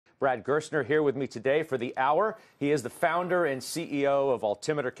Brad Gerstner here with me today for the hour. He is the founder and CEO of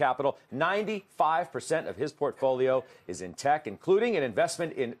Altimeter Capital. 95% of his portfolio is in tech, including an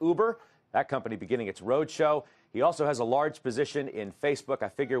investment in Uber, that company beginning its roadshow. He also has a large position in Facebook. I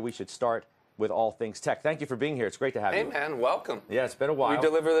figure we should start with all things tech. Thank you for being here. It's great to have you. Hey, man, welcome. Yeah, it's been a while. We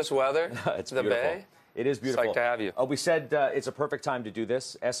deliver this weather it's to the beautiful. Bay. It is beautiful. It's like to have you. We said it's a perfect time to do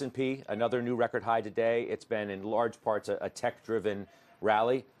this. S&P, another new record high today. It's been in large parts a tech-driven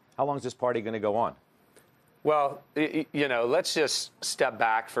rally. How long is this party going to go on? Well, you know, let's just step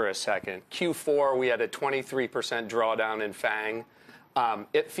back for a second. Q4, we had a 23% drawdown in FANG.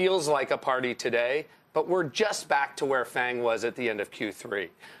 It feels like a party today, but we're just back to where FANG was at the end of Q3.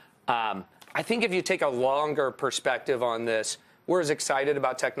 I think if you take a longer perspective on this, we're as excited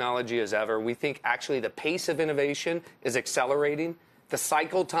about technology as ever. We think actually the pace of innovation is accelerating. The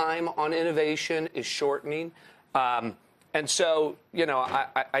cycle time on innovation is shortening. And so, you know,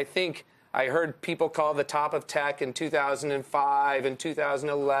 I think I heard people call the top of tech in 2005, in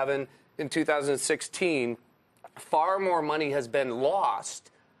 2011, in 2016. Far more money has been lost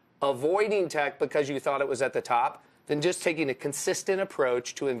avoiding tech because you thought it was at the top than just taking a consistent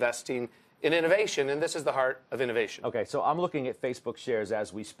approach to investing in innovation, and this is the heart of innovation. Okay, so I'm looking at Facebook shares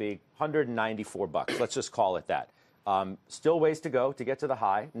as we speak, 194 bucks. Let's just call it that. Still ways to go to get to the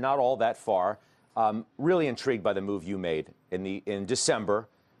high, not all that far. Really intrigued by the move you made in December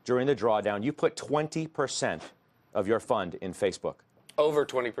during the drawdown. You put 20% of your fund in Facebook. Over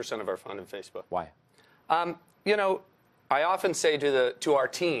 20% of our fund in Facebook. Why? You know, I often say to our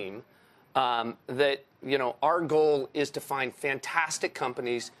team that, you know, our goal is to find fantastic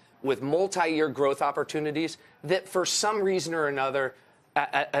companies with multi-year growth opportunities that for some reason or another,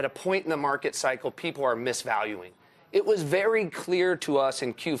 at a point in the market cycle, people are misvaluing. It was very clear to us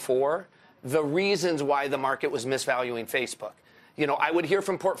in Q4 the reasons why the market was misvaluing Facebook. You know, I would hear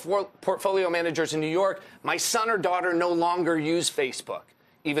from portfolio managers in New York, my son or daughter no longer use Facebook,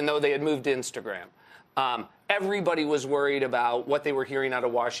 even though they had moved to Instagram. Everybody was worried about what they were hearing out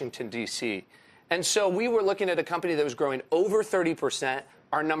of Washington, D.C. And so we were looking at a company that was growing over 30%.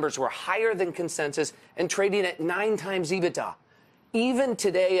 Our numbers were higher than consensus and trading at 9 times EBITDA. Even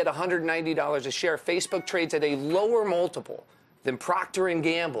today at $190 a share, Facebook trades at a lower multiple than Procter &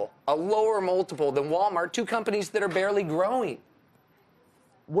 Gamble, a lower multiple than Walmart, two companies that are barely growing.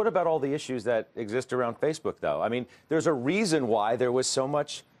 What about all the issues that exist around Facebook, though? I mean, there's a reason why there was so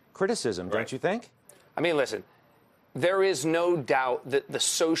much criticism, don't you think? I mean, listen, there is no doubt that the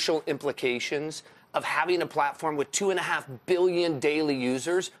social implications of having a platform with 2.5 billion daily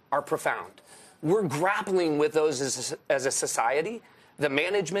users are profound. We're grappling with those as a society. The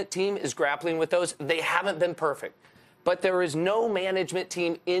management team is grappling with those. They haven't been perfect. But there is no management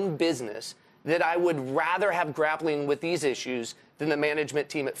team in business that I would rather have grappling with these issues than the management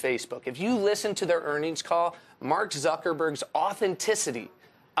team at Facebook. If you listen to their earnings call, Mark Zuckerberg's authenticity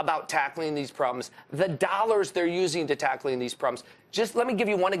about tackling these problems, the dollars they're using to tackling these problems. Just let me give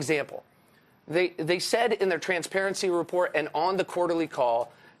you one example. They said in their transparency report and on the quarterly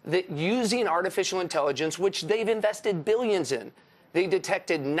call that using artificial intelligence, which they've invested billions in, they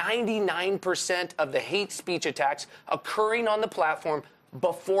detected 99% of the hate speech attacks occurring on the platform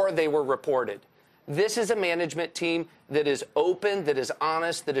before they were reported. This is a management team that is open, that is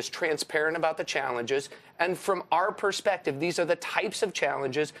honest, that is transparent about the challenges. And from our perspective, these are the types of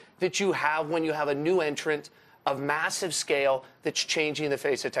challenges that you have when you have a new entrant of massive scale that's changing the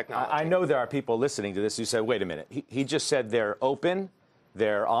face of technology. I know there are people listening to this who say, wait a minute, he just said they're open,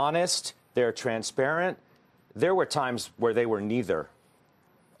 they're honest, they're transparent. There were times where they were neither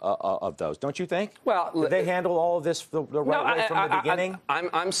of those, don't you think? Well, did they handle all of this the right way from the beginning?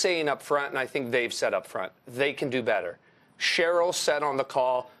 I'm saying up front, and I think they've said up front, they can do better. Cheryl said on the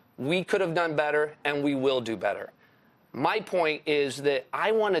call, we could have done better, and we will do better. My point is that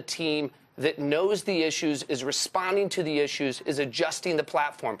I want a team that knows the issues, is responding to the issues, is adjusting the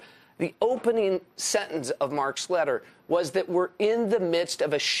platform. The opening sentence of Mark's letter was that we're in the midst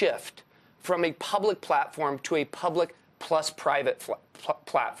of a shift from a public platform to a public plus private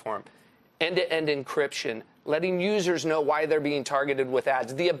platform. End-to-end encryption, letting users know why they're being targeted with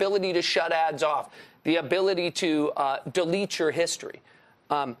ads, the ability to shut ads off, the ability to delete your history.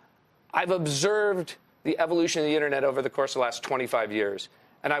 I've observed the evolution of the internet over the course of the last 25 years.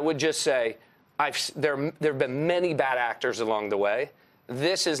 And I would just say there have been many bad actors along the way.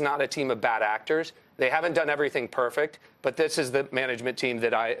 This is not a team of bad actors. They haven't done everything perfect, but this is the management team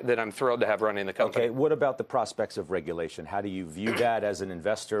that I'm thrilled to have running the company. Okay, what about the prospects of regulation? How do you view that as an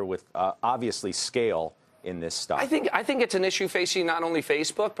investor with obviously scale in this stock? I think it's an issue facing not only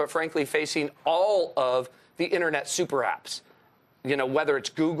Facebook, but frankly facing all of the internet super apps. whether it's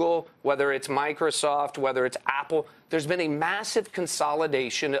Google, whether it's Microsoft, whether it's Apple, there's been a massive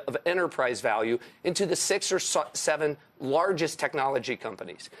consolidation of enterprise value into the 6 or 7 largest technology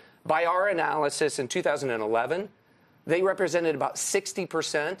companies. By our analysis in 2011, they represented about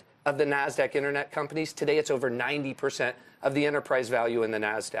 60% of the NASDAQ internet companies. Today, it's over 90% of the enterprise value in the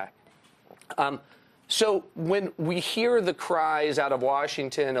NASDAQ. So when we hear the cries out of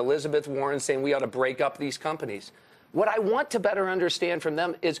Washington, Elizabeth Warren saying we ought to break up these companies, what I want to better understand from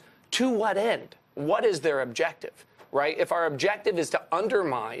them is to what end? What is their objective, right? If our objective is to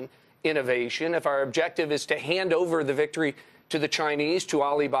undermine innovation, if our objective is to hand over the victory to the Chinese, to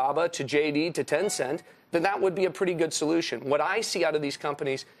Alibaba, to JD, to Tencent, then that would be a pretty good solution. What I see out of these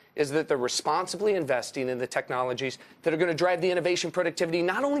companies is that they're responsibly investing in the technologies that are going to drive the innovation productivity,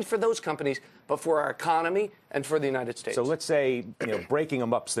 not only for those companies, but for our economy and for the United States. So let's say, breaking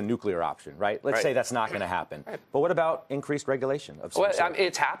them up's the nuclear option, right? Let's say that's not going to happen. Right. But what about increased regulation of some sort?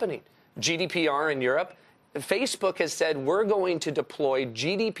 It's happening. GDPR in Europe. Facebook has said we're going to deploy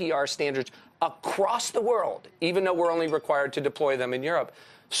GDPR standards across the world, even though we're only required to deploy them in Europe.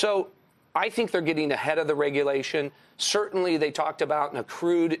 So I think they're getting ahead of the regulation. Certainly, they talked about an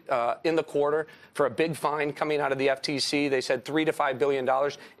accrued in the quarter for a big fine coming out of the FTC. They said $3 to $5 billion.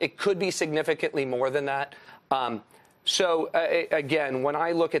 It could be significantly more than that. Again, when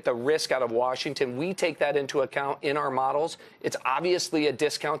I look at the risk out of Washington, we take that into account in our models. It's obviously a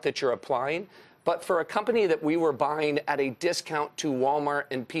discount that you're applying. But for a company that we were buying at a discount to Walmart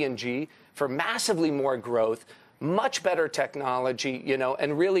and P&G for massively more growth, much better technology,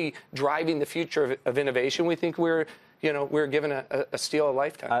 and really driving the future of innovation, we think we're given a steal of a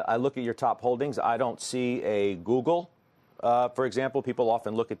lifetime. I look at your top holdings. I don't see a Google, for example. People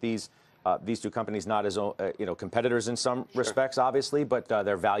often look at these two companies not as competitors in some respects, obviously, but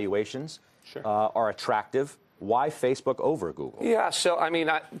their valuations are attractive. Why Facebook over Google? Yeah, so,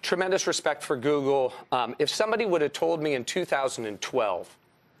 tremendous respect for Google. If somebody would have told me in 2012,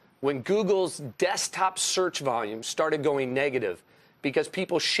 when Google's desktop search volume started going negative because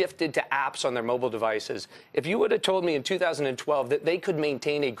people shifted to apps on their mobile devices, if you would have told me in 2012 that they could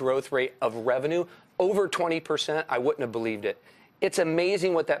maintain a growth rate of revenue over 20%, I wouldn't have believed it. It's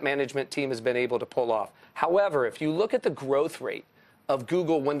amazing what that management team has been able to pull off. However, if you look at the growth rate of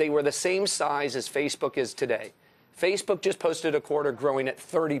Google when they were the same size as Facebook is today, Facebook just posted a quarter growing at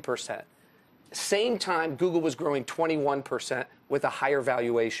 30%. Same time, Google was growing 21% with a higher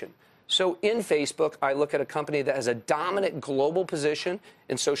valuation. So in Facebook, I look at a company that has a dominant global position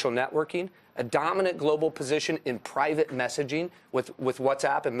in social networking, a dominant global position in private messaging with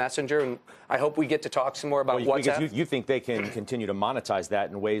WhatsApp and Messenger. And I hope we get to talk some more about WhatsApp. Because you think they can continue to monetize that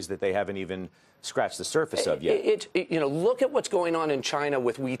in ways that they haven't even scratched the surface of yet. Look at what's going on in China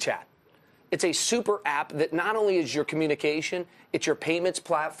with WeChat. It's a super app that not only is your communication, it's your payments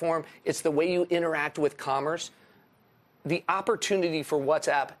platform, it's the way you interact with commerce. The opportunity for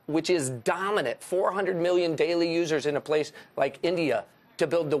WhatsApp, which is dominant, 400 million daily users in a place like India, to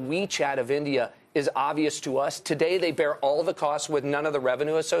build the WeChat of India is obvious to us. Today, they bear all the costs with none of the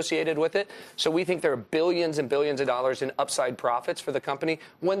revenue associated with it. So we think there are billions and billions of dollars in upside profits for the company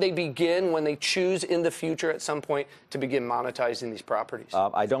when they choose in the future at some point to begin monetizing these properties.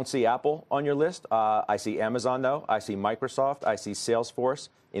 I don't see Apple on your list. I see Amazon, though. I see Microsoft. I see Salesforce,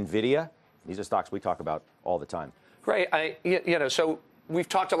 NVIDIA. These are stocks we talk about all the time. Right. So we've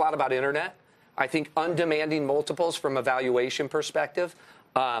talked a lot about internet. I think undemanding multiples from a valuation perspective.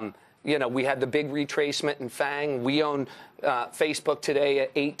 We had the big retracement in FANG. We own Facebook today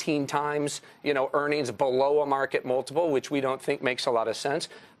at 18 times, earnings below a market multiple, which we don't think makes a lot of sense.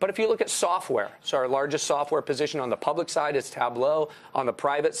 But if you look at software, so our largest software position on the public side is Tableau. On the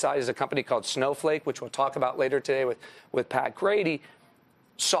private side is a company called Snowflake, which we'll talk about later today with Pat Grady.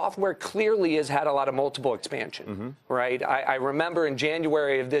 Software clearly has had a lot of multiple expansion, right? I remember in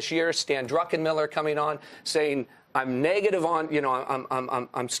January of this year, Stan Druckenmiller coming on saying, I'm negative on,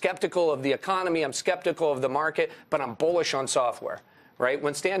 I'm skeptical of the economy, I'm skeptical of the market, but I'm bullish on software, right?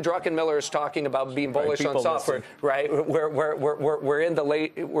 When Stan Druckenmiller is talking about being bullish on software, right? We're in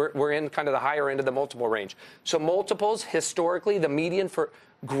kind of the higher end of the multiple range. So multiples, historically, the median for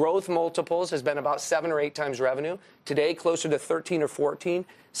growth multiples has been about 7 or 8 times revenue. Today, closer to 13 or 14.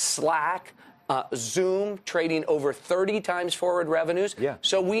 Slack, Zoom trading over 30 times forward revenues. Yeah.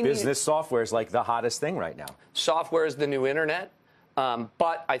 So business software is like the hottest thing right now. Software is the new internet.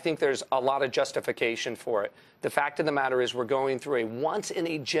 But I think there's a lot of justification for it. The fact of the matter is we're going through a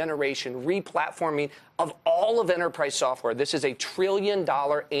once-in-a-generation replatforming of all of enterprise software. This is a $1 trillion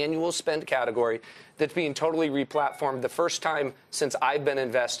annual spend category that's being totally replatformed the first time since I've been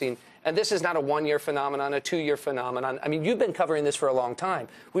investing. And this is not a one-year phenomenon, a two-year phenomenon. I mean, you've been covering this for a long time.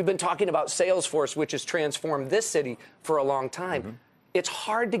 We've been talking about Salesforce, which has transformed this city for a long time. It's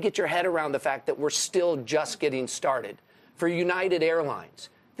hard to get your head around the fact that we're still just getting started. For United Airlines,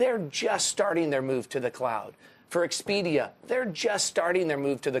 they're just starting their move to the cloud. For Expedia, they're just starting their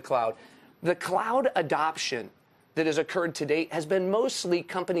move to the cloud. The cloud adoption that has occurred to date has been mostly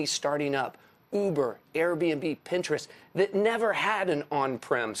companies starting up, Uber, Airbnb, Pinterest, that never had an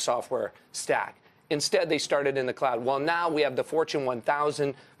on-prem software stack. Instead, they started in the cloud. Well, now we have the Fortune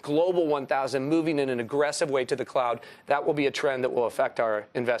 1000, Global 1000 moving in an aggressive way to the cloud. That will be a trend that will affect our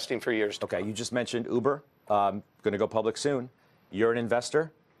investing for years to come. Okay, you just mentioned Uber, going to go public soon. You're an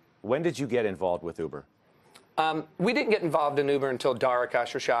investor. When did you get involved with Uber? We didn't get involved in Uber until Dara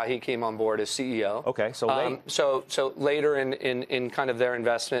Khosrowshahi came on board as CEO. Okay, so late. So later in kind of their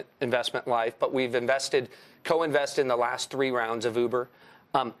investment life, but we've co-invested in the last 3 rounds of Uber.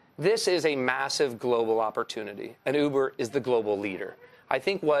 This is a massive global opportunity, and Uber is the global leader. I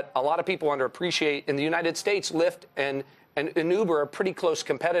think what a lot of people underappreciate in the United States, Lyft and Uber are pretty close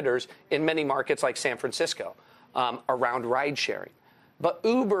competitors in many markets like San Francisco around ride sharing. But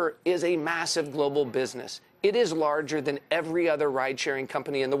Uber is a massive global business. It is larger than every other ride-sharing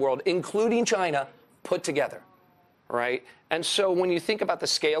company in the world, including China, put together, right? And so when you think about the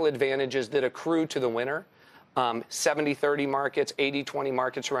scale advantages that accrue to the winner, 70-30 markets, 80-20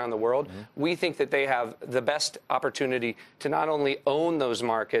 markets around the world, we think that they have the best opportunity to not only own those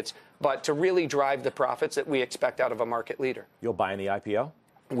markets, but to really drive the profits that we expect out of a market leader. You'll buy in the IPO?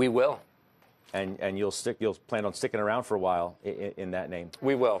 We will. And you'll plan on sticking around for a while in that name?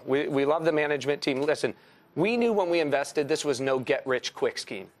 We will. We love the management team. Listen, we knew when we invested this was no get-rich-quick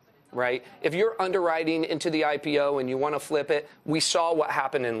scheme, right? If you're underwriting into the IPO and you want to flip it, we saw what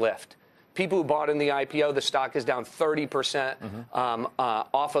happened in Lyft. People who bought in the IPO, the stock is down 30%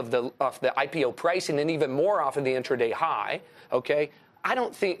 off of the IPO pricing and even more off of the intraday high, okay? I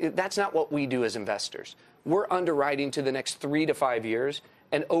don't think that's not what we do as investors. We're underwriting to the next 3 to 5 years.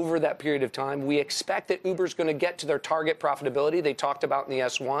 And over that period of time, we expect that Uber's going to get to their target profitability they talked about in the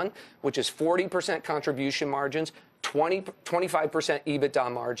S1, which is 40% contribution margins, 25%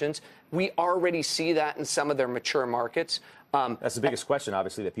 EBITDA margins. We already see that in some of their mature markets. That's the biggest question,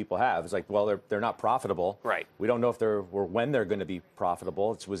 obviously, that people have. It's like, well, they're not profitable. Right. We don't know if they're or when they're going to be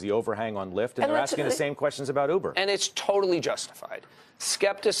profitable. It was the overhang on Lyft, and they're asking the same questions about Uber. And it's totally justified.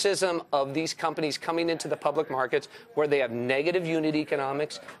 Skepticism of these companies coming into the public markets where they have negative unit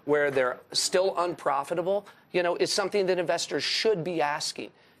economics, where they're still unprofitable, is something that investors should be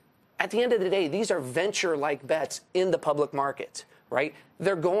asking. At the end of the day, these are venture-like bets in the public markets, right?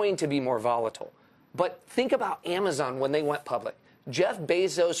 They're going to be more volatile. But think about Amazon when they went public. Jeff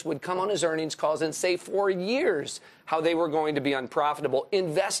Bezos would come on his earnings calls and say for years how they were going to be unprofitable,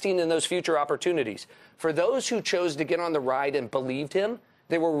 investing in those future opportunities. For those who chose to get on the ride and believed him,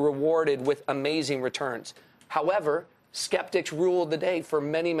 they were rewarded with amazing returns. However, skeptics ruled the day for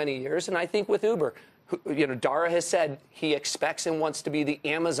many, many years. And I think with Uber, Dara has said he expects and wants to be the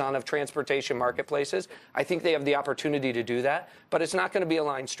Amazon of transportation marketplaces. I think they have the opportunity to do that, but it's not going to be a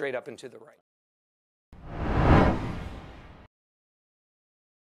line straight up and to the right.